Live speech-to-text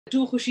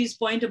To Khushi's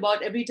point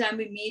about every time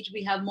we meet,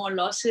 we have more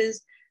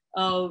losses.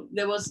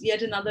 There was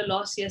yet another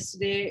loss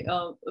yesterday,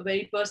 a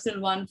very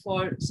personal one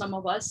for some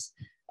of us,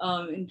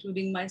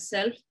 including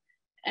myself.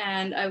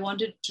 And I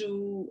wanted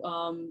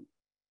to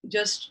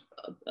just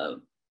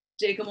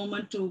take a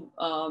moment to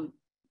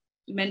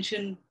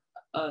mention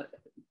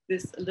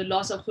the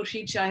loss of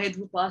Khurshid Shahid,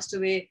 who passed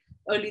away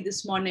early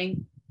this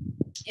morning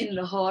in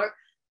Lahore,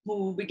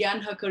 who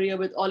began her career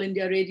with All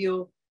India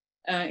Radio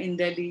in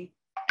Delhi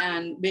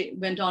and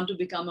went on to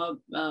become a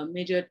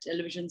major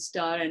television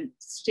star and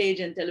stage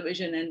and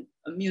television and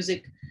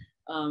music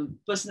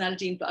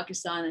personality in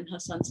Pakistan, and her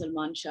son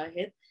Salman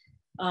Shahid.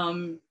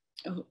 Her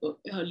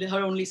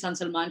only son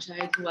Salman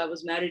Shahid, who I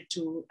was married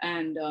to,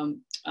 and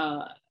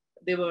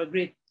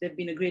they've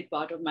been a great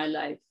part of my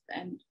life.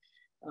 And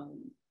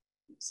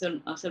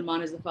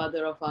Salman is the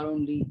father of our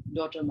only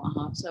daughter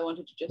Maha. So I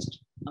wanted to just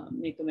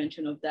make a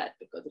mention of that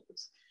because it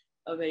was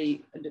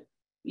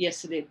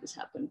yesterday this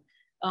happened.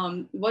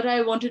 What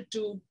I wanted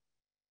to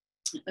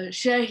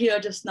share here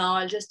just now,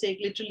 I'll just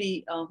take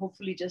literally,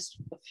 hopefully just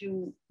a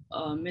few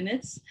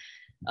minutes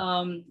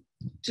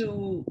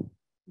to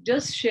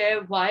just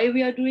share why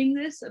we are doing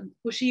this.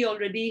 Khushi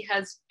already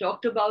has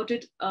talked about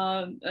it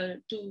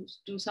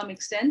to some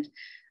extent.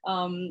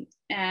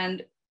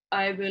 And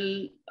I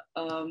will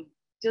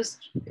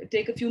just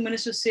take a few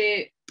minutes to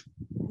say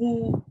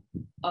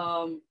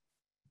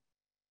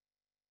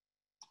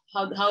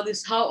how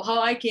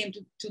I came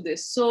to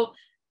this. So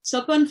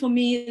SAPAN for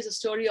me is a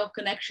story of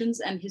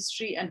connections and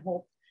history and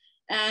hope.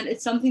 And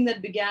it's something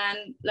that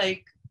began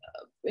like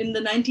in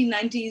the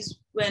 1990s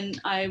when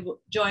I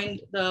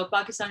joined the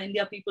Pakistan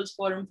India People's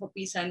Forum for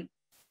Peace and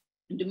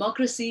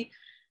Democracy.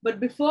 But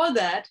before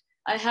that,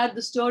 I had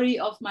the story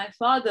of my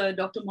father,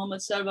 Dr. Beena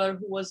Sarwar,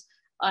 who was,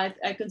 I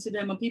consider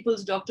him a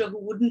people's doctor who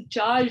wouldn't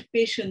charge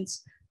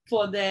patients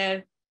for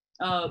their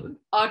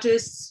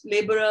artists,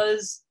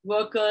 laborers,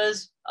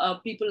 workers,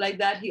 people like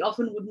that. He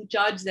often wouldn't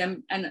charge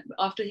them. And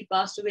after he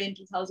passed away in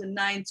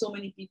 2009, so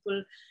many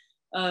people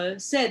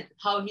said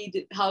how he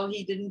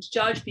didn't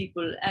charge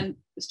people. And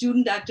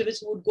student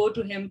activists who would go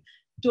to him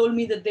told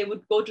me that they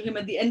would go to him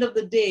at the end of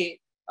the day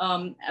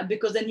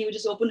because then he would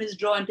just open his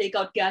drawer and take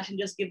out cash and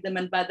just give them.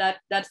 And by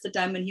that's the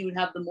time when he would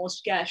have the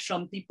most cash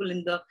from people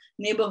in the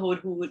neighborhood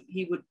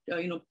he would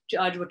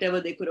charge whatever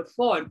they could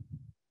afford.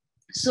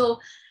 So,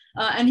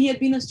 and he had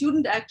been a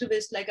student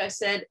activist, like I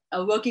said,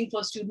 working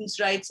for students'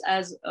 rights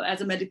as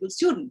a medical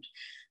student.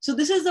 So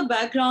this is the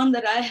background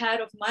that I had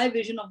of my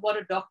vision of what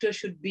a doctor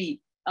should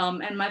be.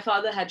 And my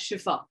father had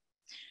Shifa.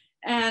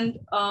 And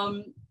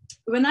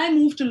when I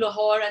moved to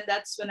Lahore, and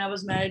that's when I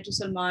was married to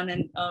Salman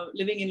and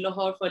living in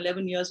Lahore for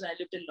 11 years when I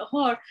lived in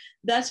Lahore,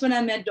 that's when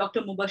I met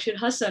Dr. Mubashir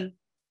Hassan,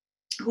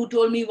 who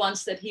told me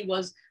once that he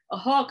was a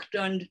hawk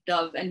turned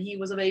dove, and he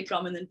was a very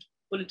prominent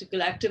political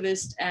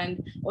activist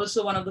and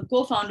also one of the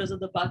co-founders of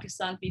the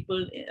Pakistan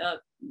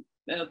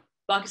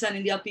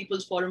India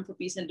People's Forum for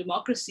Peace and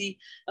Democracy,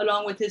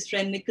 along with his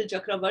friend Nikhil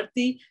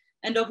Chakravarti.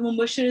 And Dr.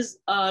 Mubashir's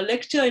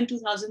lecture in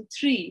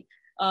 2003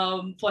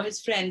 for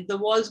his friend, "The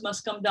Walls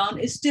Must Come Down,"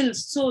 is still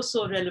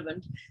so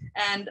relevant.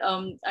 And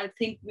I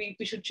think we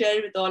should share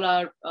it with all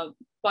our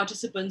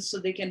participants so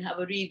they can have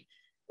a read.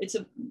 It's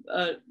a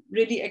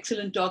really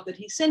excellent talk that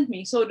he sent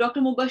me. So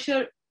Dr.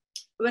 Mubashir,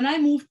 when I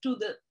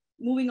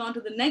moving on to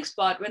the next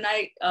part, when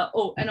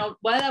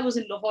while I was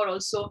in Lahore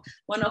also,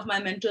 one of my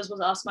mentors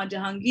was Asma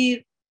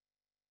Jahangir,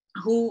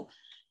 who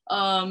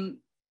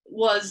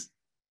was,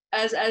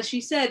 as she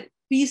said,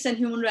 peace and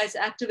human rights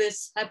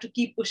activists have to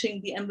keep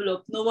pushing the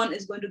envelope. No one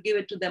is going to give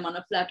it to them on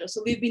a platter.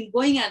 So we've been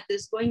going at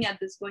this,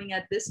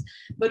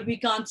 but we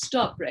can't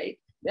stop, right?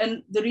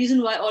 And the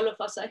reason why all of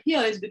us are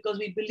here is because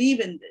we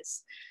believe in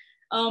this.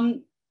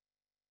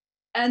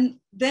 And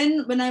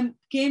then when I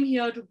came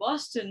here to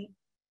Boston,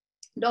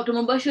 Dr.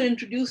 Mubashir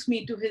introduced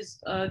me to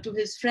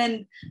his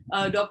friend,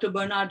 Dr.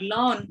 Bernard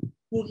Lawn,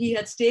 who he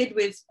had stayed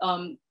with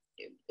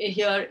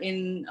here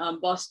in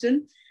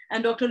Boston.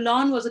 And Dr.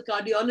 Lawn was a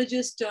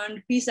cardiologist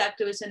turned peace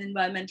activist and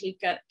environmental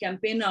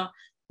campaigner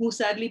who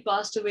sadly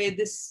passed away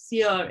this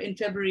year in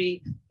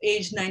February,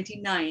 aged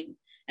 99.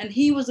 And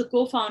he was a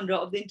co-founder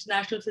of the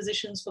International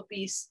Physicians for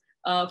Peace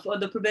for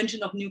the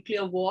Prevention of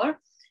Nuclear War.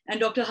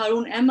 And Dr.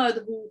 Haroon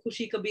Ahmad, who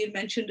Khushi Kabir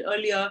mentioned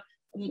earlier,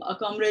 a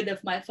comrade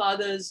of my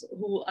father's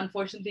who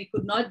unfortunately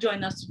could not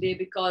join us today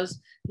because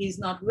he's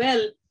not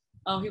well.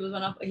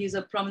 He's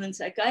a prominent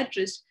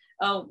psychiatrist.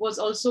 Was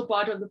also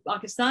part of the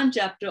Pakistan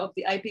chapter of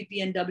the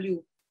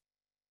IPPNW.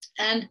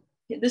 And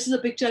this is a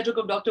picture I took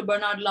of Dr.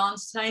 Bernard Lawn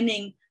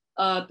signing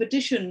a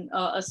petition,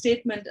 a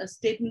statement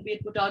we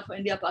had put out for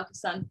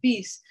India-Pakistan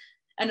peace.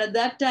 And at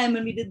that time,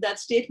 when we did that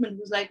statement, it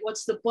was like,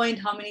 what's the point?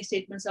 How many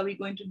statements are we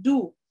going to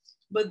do?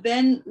 But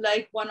then,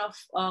 like one of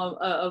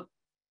a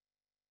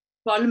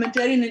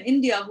parliamentarian in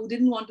India who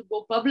didn't want to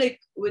go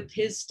public with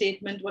his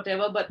statement,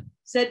 whatever, but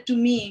said to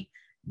me,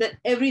 that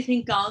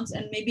everything counts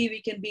and maybe we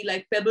can be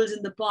like pebbles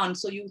in the pond.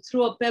 So you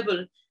throw a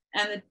pebble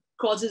and it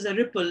causes a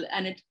ripple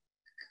and it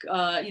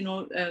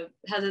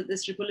has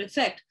this ripple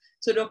effect.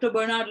 So Dr.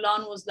 Bernard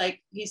Lawn was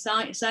like, he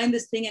signed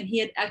this thing, and he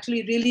had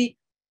actually really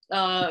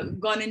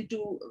gone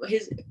into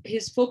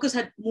his focus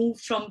had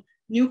moved from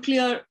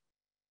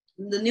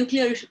the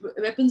nuclear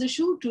weapons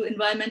issue to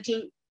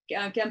environmental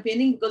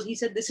campaigning, because he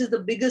said this is the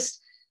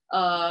biggest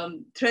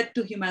threat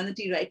to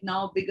humanity right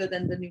now, bigger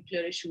than the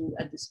nuclear issue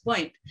at this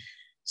point.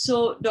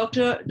 So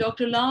Dr.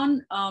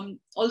 Lawn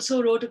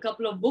also wrote a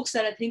couple of books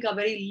that I think are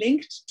very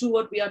linked to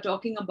what we are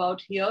talking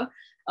about here.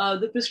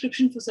 The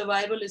Prescription for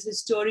Survival is his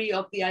story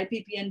of the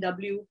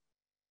IPPNW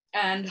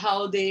and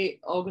how they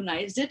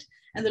organized it.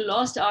 And The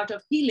Lost Art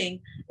of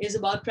Healing is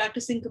about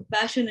practicing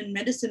compassion in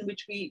medicine,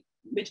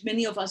 which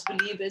many of us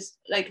believe is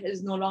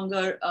no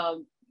longer,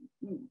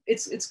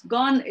 it's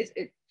gone.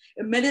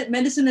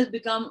 Medicine has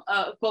become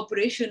a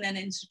corporation and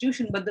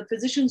institution, but the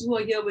physicians who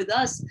are here with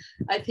us,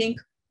 I think,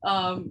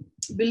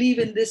 believe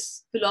in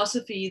this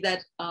philosophy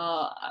that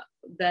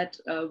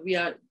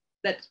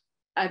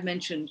I've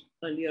mentioned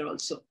earlier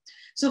also.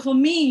 So for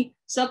me,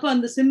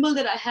 SAPAN, the symbol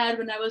that I had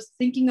when I was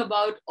thinking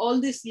about all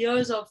these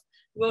years of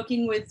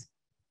working with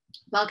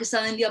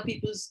Pakistan-India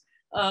people's,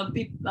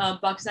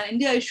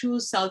 Pakistan-India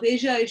issues, South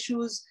Asia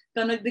issues.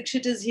 Kanak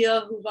Dixit is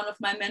here, who's one of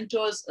my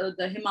mentors,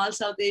 the Himal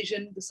South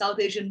Asian, the South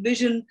Asian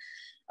Vision.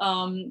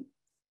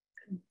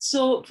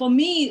 So for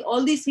me,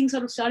 all these things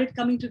sort of started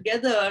coming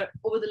together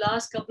over the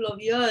last couple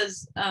of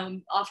years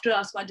after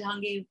Asma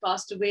Jahangi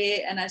passed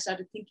away, and I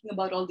started thinking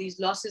about all these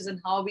losses and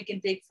how we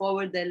can take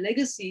forward their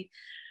legacy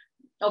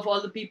of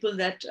all the people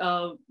that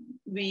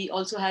we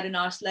also had in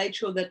our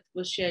slideshow that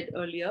was shared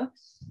earlier.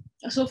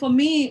 So for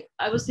me,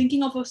 I was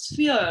thinking of a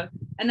sphere,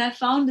 and I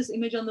found this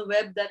image on the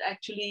web that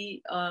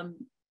actually,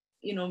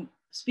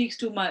 speaks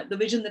to the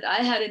vision that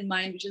I had in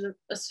mind, which is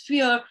a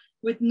sphere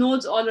with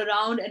nodes all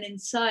around and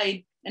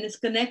inside, and it's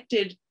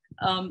connected.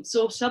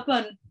 So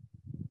SAPAN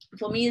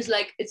for me is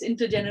like, it's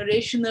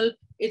intergenerational,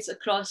 it's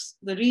across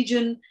the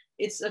region,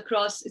 it's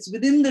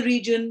within the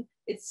region,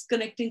 it's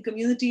connecting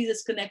communities,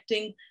 it's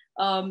connecting,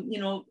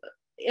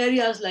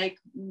 areas like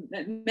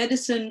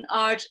medicine,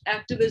 art,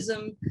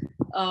 activism,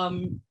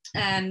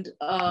 and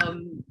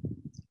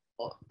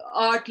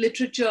art,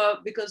 literature,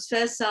 because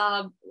Faiz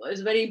Sahab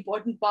is a very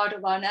important part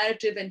of our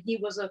narrative, and he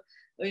was a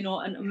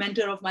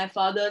mentor of my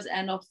father's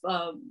and of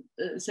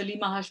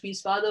Salima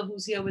Hashmi's father,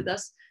 who's here with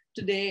us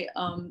today.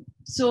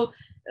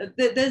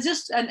 There's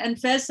just, and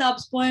Faiz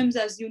Saab's poems,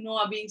 as you know,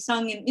 are being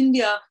sung in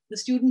India. The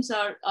students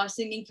are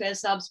singing Faiz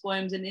Saab's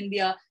poems in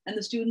India, and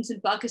the students in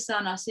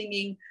Pakistan are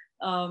singing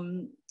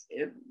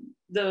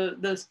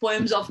the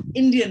poems of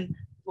Indian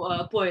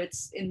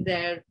poets in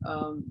their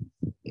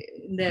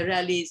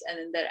rallies and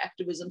in their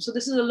activism. So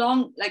this is a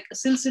long, like a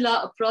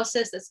silsila, a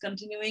process that's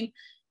continuing.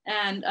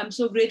 And I'm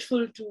so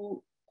grateful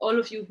to all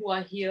of you who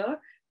are here,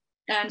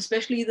 and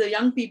especially the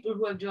young people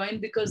who have joined,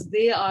 because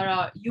you are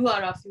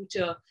our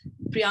future.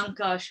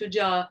 Priyanka,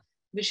 Shuja,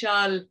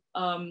 Vishal,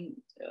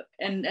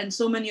 and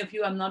so many of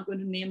you. I'm not going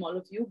to name all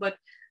of you, but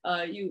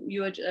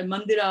you are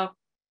Mandira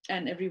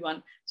and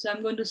everyone. So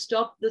I'm going to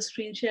stop the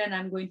screen share, and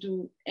I'm going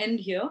to end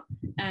here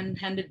and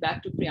hand it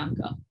back to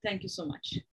Priyanka. Thank you so much.